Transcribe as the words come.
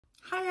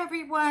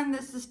everyone,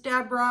 this is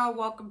Deborah.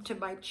 Welcome to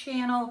my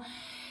channel.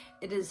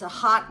 It is a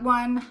hot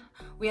one.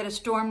 We had a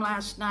storm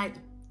last night,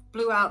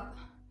 blew out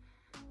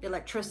the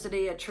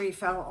electricity, a tree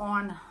fell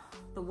on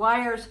the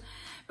wires.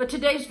 But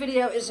today's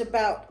video is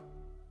about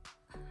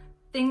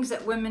things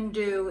that women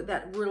do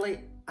that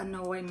really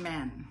annoy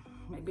men.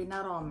 Maybe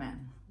not all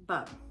men,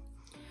 but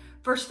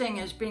first thing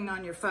is being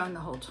on your phone the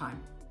whole time.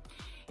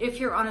 If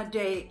you're on a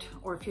date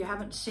or if you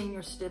haven't seen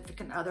your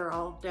significant other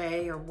all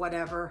day or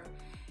whatever,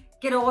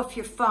 get off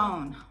your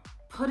phone,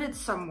 put it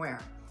somewhere,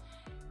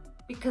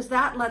 because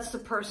that lets the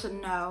person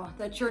know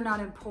that you're not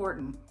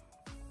important.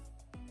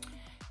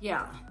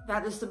 Yeah,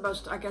 that is the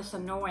most, I guess,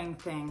 annoying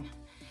thing.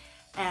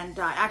 And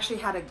I actually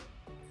had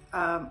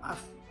a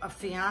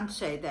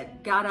fiance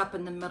that got up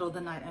in the middle of the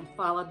night and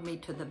followed me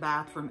to the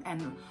bathroom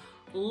and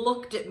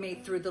looked at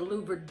me through the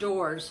louvered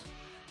doors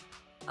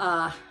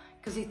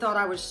because he thought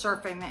I was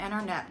surfing the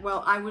internet.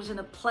 Well, I was in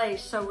a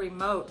place so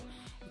remote,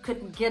 you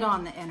couldn't get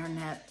on the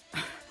internet.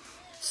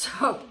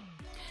 So,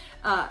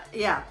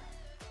 yeah.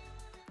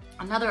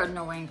 Another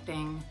annoying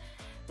thing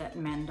that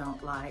men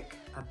don't like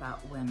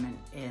about women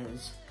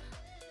is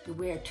you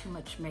wear too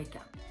much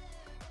makeup.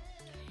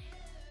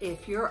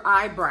 If your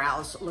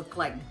eyebrows look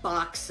like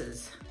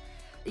boxes,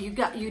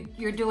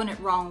 you're doing it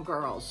wrong,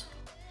 girls.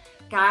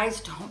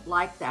 Guys don't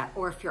like that.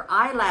 Or if your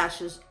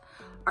eyelashes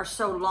are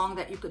so long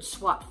that you could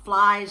swat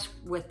flies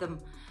with them,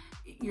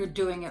 you're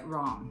doing it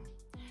wrong.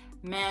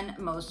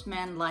 Most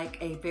men like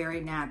a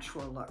very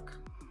natural look.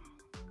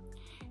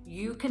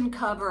 You can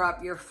cover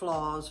up your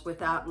flaws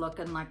without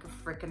looking like a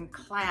freaking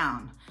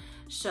clown.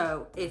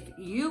 So if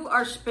you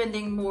are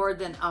spending more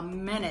than a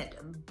minute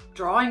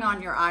drawing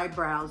on your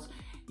eyebrows,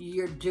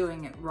 you're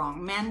doing it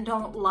wrong. Men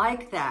don't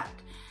like that.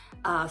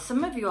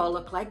 Some of you all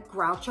look like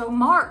Groucho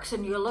Marx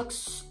and you look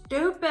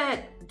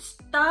stupid.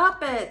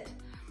 Stop it.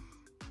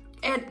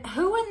 And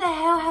who in the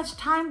hell has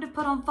time to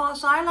put on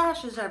false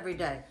eyelashes every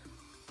day?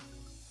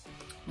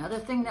 Another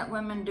thing that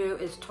women do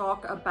is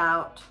talk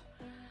about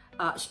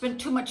spend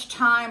too much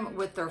time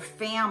with their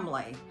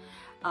family.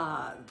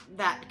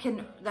 That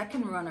can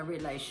ruin a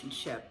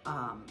relationship.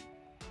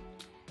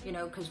 You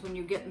know, because when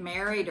you get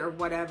married or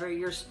whatever,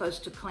 you're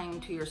supposed to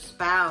cling to your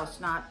spouse,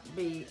 not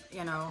be,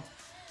 you know,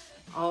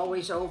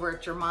 always over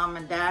at your mom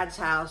and dad's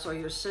house or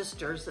your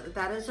sister's.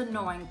 That is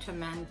annoying to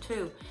men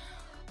too.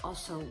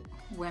 Also,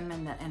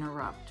 women that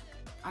interrupt.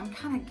 I'm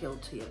kind of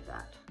guilty of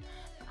that.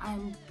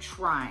 I'm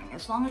trying.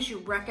 As long as you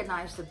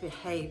recognize the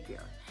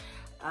behavior.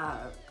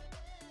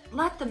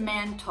 Let the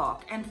man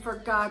talk. And for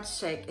God's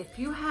sake, if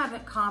you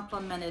haven't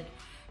complimented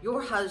your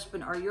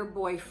husband or your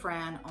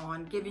boyfriend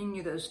on giving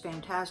you those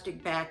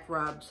fantastic back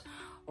rubs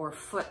or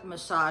foot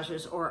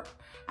massages or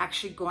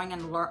actually going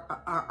and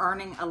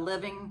earning a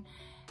living,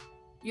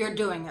 you're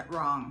doing it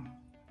wrong.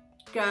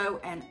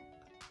 Go and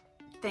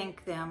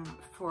thank them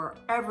for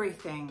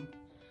everything.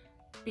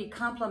 Be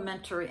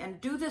complimentary and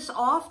do this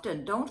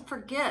often. Don't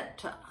forget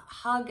to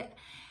hug.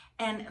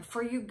 And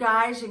for you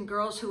guys and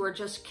girls who are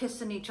just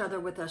kissing each other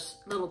with a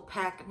little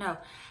peck, no,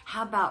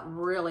 how about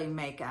really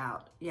make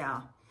out?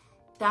 Yeah,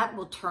 that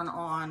will turn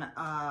on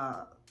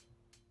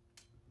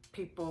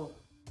people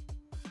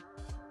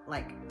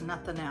like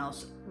nothing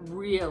else.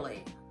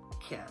 Really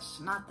kiss,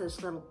 not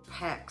those little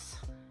pecks.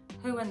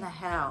 Who in the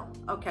hell?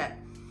 Okay,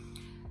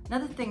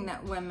 another thing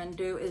that women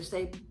do is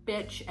they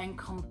bitch and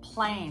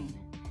complain.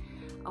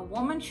 A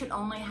woman should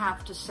only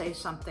have to say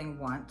something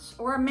once,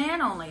 or a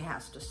man only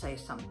has to say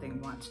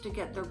something once to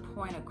get their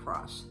point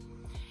across.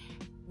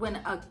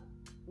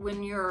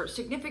 When your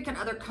significant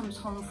other comes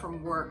home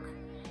from work,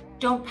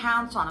 don't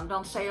pounce on them.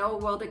 Don't say, oh,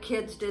 well, the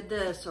kids did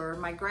this, or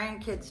my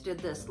grandkids did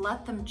this.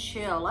 Let them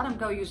chill. Let them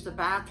go use the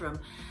bathroom.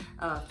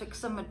 Fix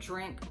them a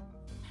drink.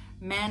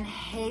 Men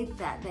hate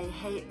that. They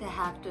hate to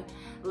have to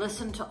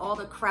listen to all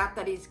the crap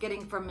that he's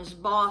getting from his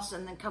boss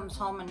and then comes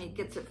home and he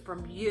gets it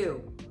from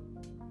you.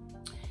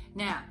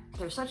 Now,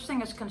 there's such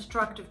thing as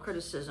constructive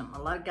criticism. A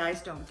lot of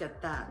guys don't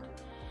get that.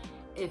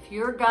 If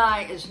your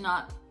guy is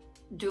not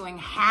doing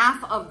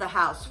half of the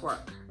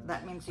housework,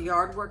 that means the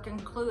yard work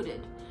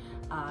included,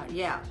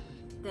 yeah,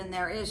 then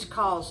there is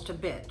cause to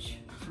bitch.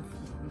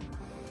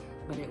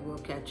 But it will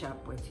catch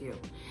up with you.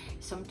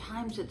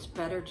 Sometimes it's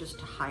better just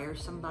to hire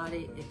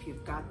somebody if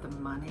you've got the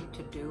money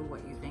to do what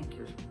you think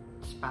your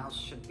spouse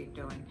should be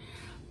doing.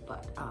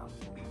 But,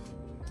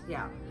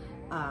 yeah.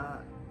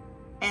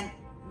 And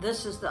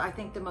this is, I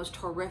think, the most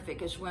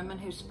horrific is women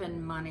who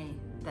spend money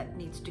that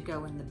needs to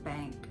go in the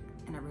bank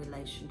in a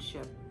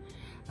relationship.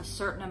 A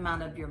certain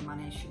amount of your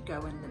money should go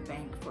in the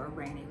bank for a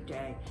rainy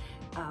day.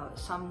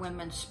 Some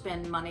women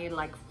spend money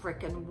like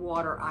frickin'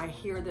 water. I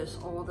hear this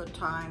all the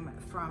time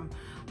from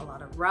a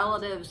lot of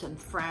relatives and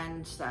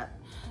friends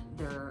that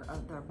their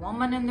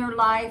woman in their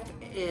life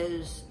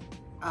is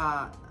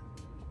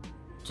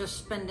just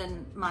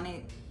spending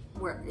money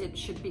where it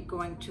should be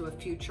going to a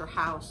future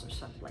house or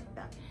something like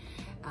that.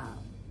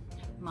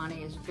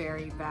 Money is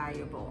very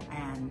valuable.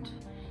 And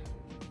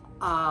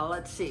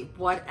let's see,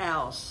 what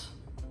else?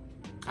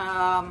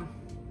 I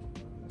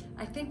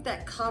think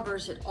that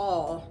covers it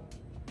all.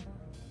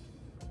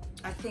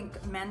 I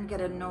think men get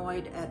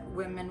annoyed at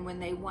women when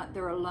they want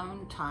their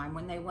alone time,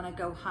 when they want to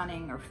go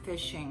hunting or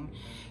fishing.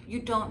 You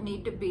don't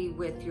need to be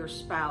with your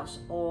spouse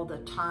all the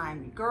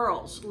time.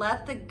 Girls,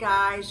 let the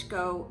guys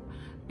go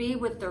be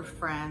with their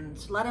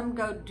friends. Let them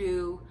go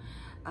do,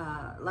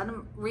 let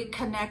them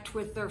reconnect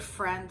with their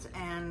friends,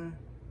 and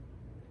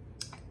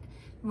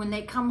when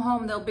they come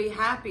home, they'll be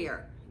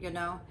happier, you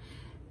know?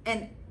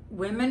 And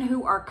women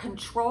who are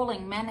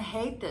controlling, men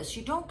hate this.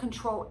 You don't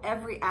control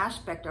every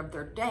aspect of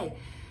their day.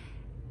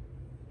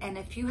 And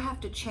if you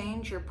have to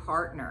change your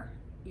partner,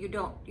 you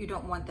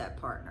don't want that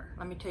partner.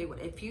 Let me tell you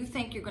what, if you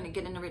think you're going to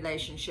get in a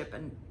relationship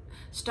and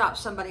stop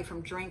somebody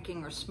from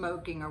drinking or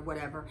smoking or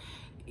whatever,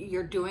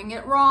 you're doing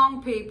it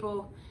wrong,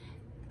 people.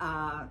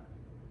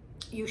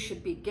 You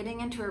should be getting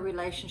into a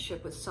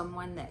relationship with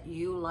someone that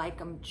you like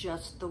them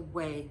just the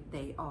way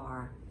they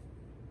are.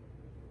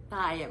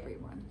 Bye,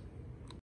 everyone.